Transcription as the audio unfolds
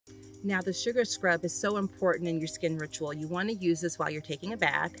Now, the sugar scrub is so important in your skin ritual. You want to use this while you're taking a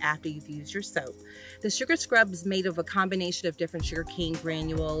bath after you've used your soap. The sugar scrub is made of a combination of different sugar cane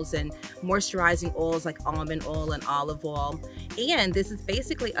granules and moisturizing oils like almond oil and olive oil. And this is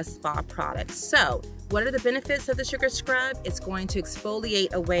basically a spa product. So, what are the benefits of the sugar scrub? It's going to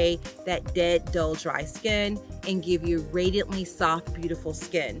exfoliate away that dead, dull, dry skin and give you radiantly soft, beautiful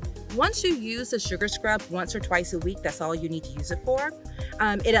skin. Once you use the sugar scrub once or twice a week, that's all you need to use it for.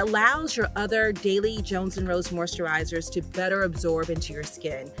 It allows your other daily Jones & Rose moisturizers to better absorb into your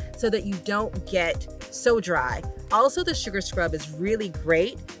skin so that you don't get so dry. Also, the sugar scrub is really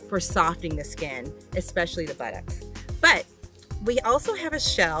great for softening the skin, especially the buttocks. But we also have a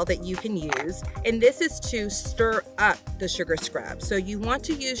shell that you can use, and this is to stir up the sugar scrub. So you want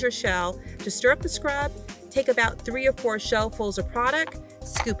to use your shell to stir up the scrub. Take about 3 or 4 shellfuls of product,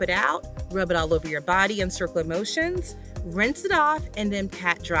 scoop it out, rub it all over your body in circular motions, rinse it off, and then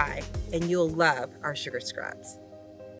pat dry. And you'll love our sugar scrubs.